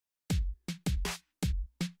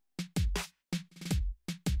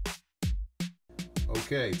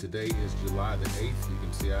Okay, today is July the 8th. You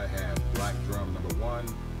can see I have black drum number 1,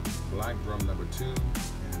 black drum number 2,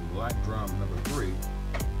 and black drum number 3,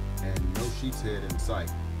 and no sheepshead in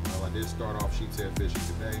sight. Well, I did start off sheepshead fishing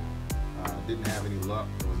today. Didn't have any luck.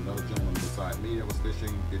 There was another gentleman beside me that was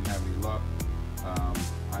fishing, didn't have any luck.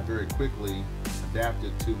 I very quickly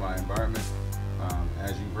adapted to my environment.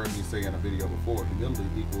 As you heard me say in a video before, humidity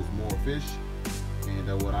equals more fish.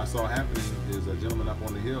 And what I saw happening is a gentleman up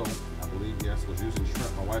on the hill, I believe, yes, was using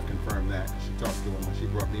shrimp. My wife confirmed that. She talked to him when she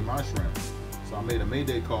brought me my shrimp. So I made a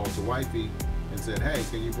mayday call to wifey and said, hey,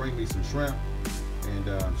 can you bring me some shrimp? And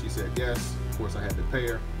she said yes. Of course, I had to pay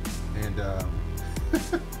her. And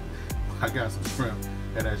I got some shrimp.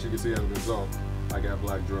 And as you can see as a result, I got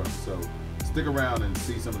black drum. So stick around and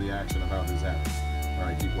see some of the action of how this happens. All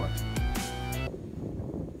right, keep watching.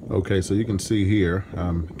 Okay, so you can see here,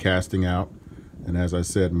 I'm casting out. And as I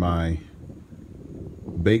said, my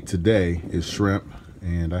bait today is shrimp,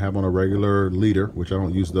 and I have on a regular leader, which I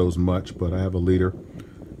don't use those much, but I have a leader,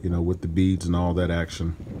 you know, with the beads and all that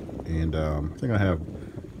action. And I think I have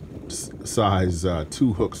size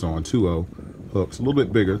 2 hooks on, 2.0 hooks, a little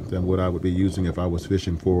bit bigger than what I would be using if I was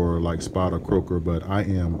fishing for like spot or croaker, but I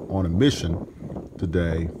am on a mission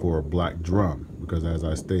today for black drum, because as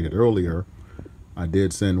I stated earlier, I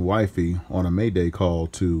did send wifey on a mayday call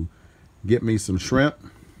to get me some shrimp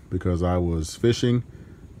because I was fishing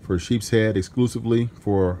for sheepshead exclusively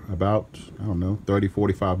for about, I don't know,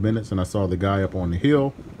 30-45 minutes, and I saw the guy up on the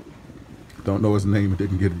hill. Don't know his name,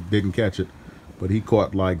 didn't catch it, but he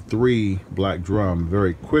caught like 3 black drum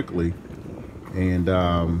very quickly, and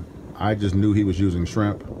I just knew he was using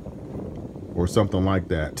shrimp or something like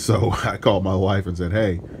that. So I called my wife and said,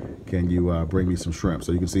 hey, can you bring me some shrimp?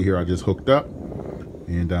 So you can see here I just hooked up.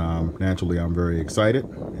 And naturally, I'm very excited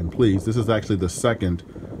and pleased. This is actually the second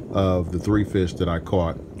of the 3 fish that I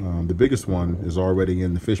caught. The biggest one is already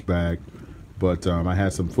in the fish bag, but I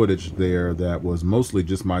had some footage there that was mostly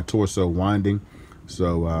just my torso winding.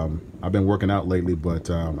 So I've been working out lately, but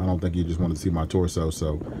I don't think you just want to see my torso.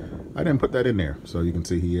 So I didn't put that in there. So you can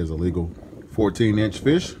see he is a legal 14-inch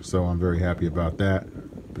fish. So I'm very happy about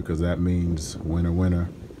that, because that means winner, winner,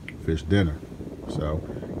 fish dinner. So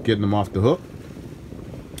getting him off the hook.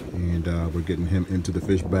 And we're getting him into the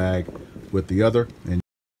fish bag with the other. And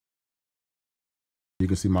you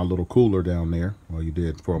can see my little cooler down there. Well, you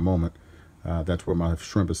did for a moment. That's where my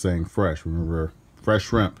shrimp is saying fresh. Remember, fresh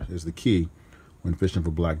shrimp is the key when fishing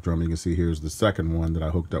for black drum. You can see here's the second one that I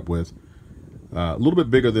hooked up with. A little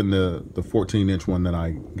bit bigger than the 14-inch one that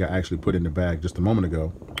I actually put in the bag just a moment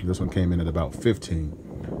ago. This one came in at about 15.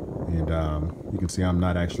 And you can see I'm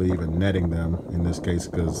not actually even netting them in this case,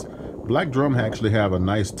 because black drum actually have a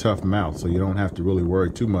nice tough mouth, so you don't have to really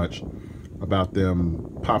worry too much about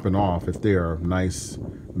them popping off if they're nice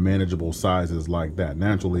manageable sizes like that.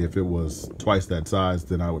 Naturally, if it was twice that size,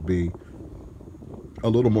 then I would be a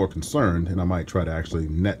little more concerned and I might try to actually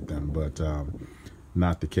net them, but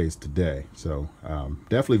not the case today. So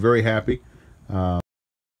definitely very happy.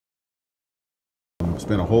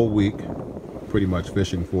 Spent a whole week pretty much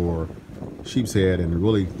fishing for sheepshead, and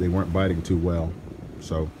really they weren't biting too well,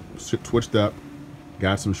 so switched up,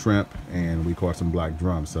 got some shrimp, and we caught some black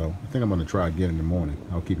drum. So I think I'm going to try again in the morning.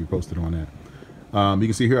 I'll keep you posted on that. You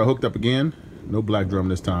can see here I hooked up again. No black drum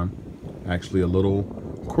this time, actually a little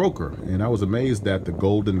croaker, and I was amazed at the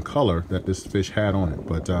golden color that this fish had on it.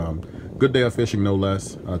 But good day of fishing, no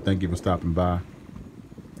less. Thank you for stopping by,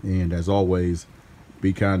 and as always,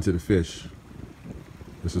 be kind to the fish.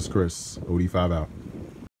 This is Chris, OD5 out.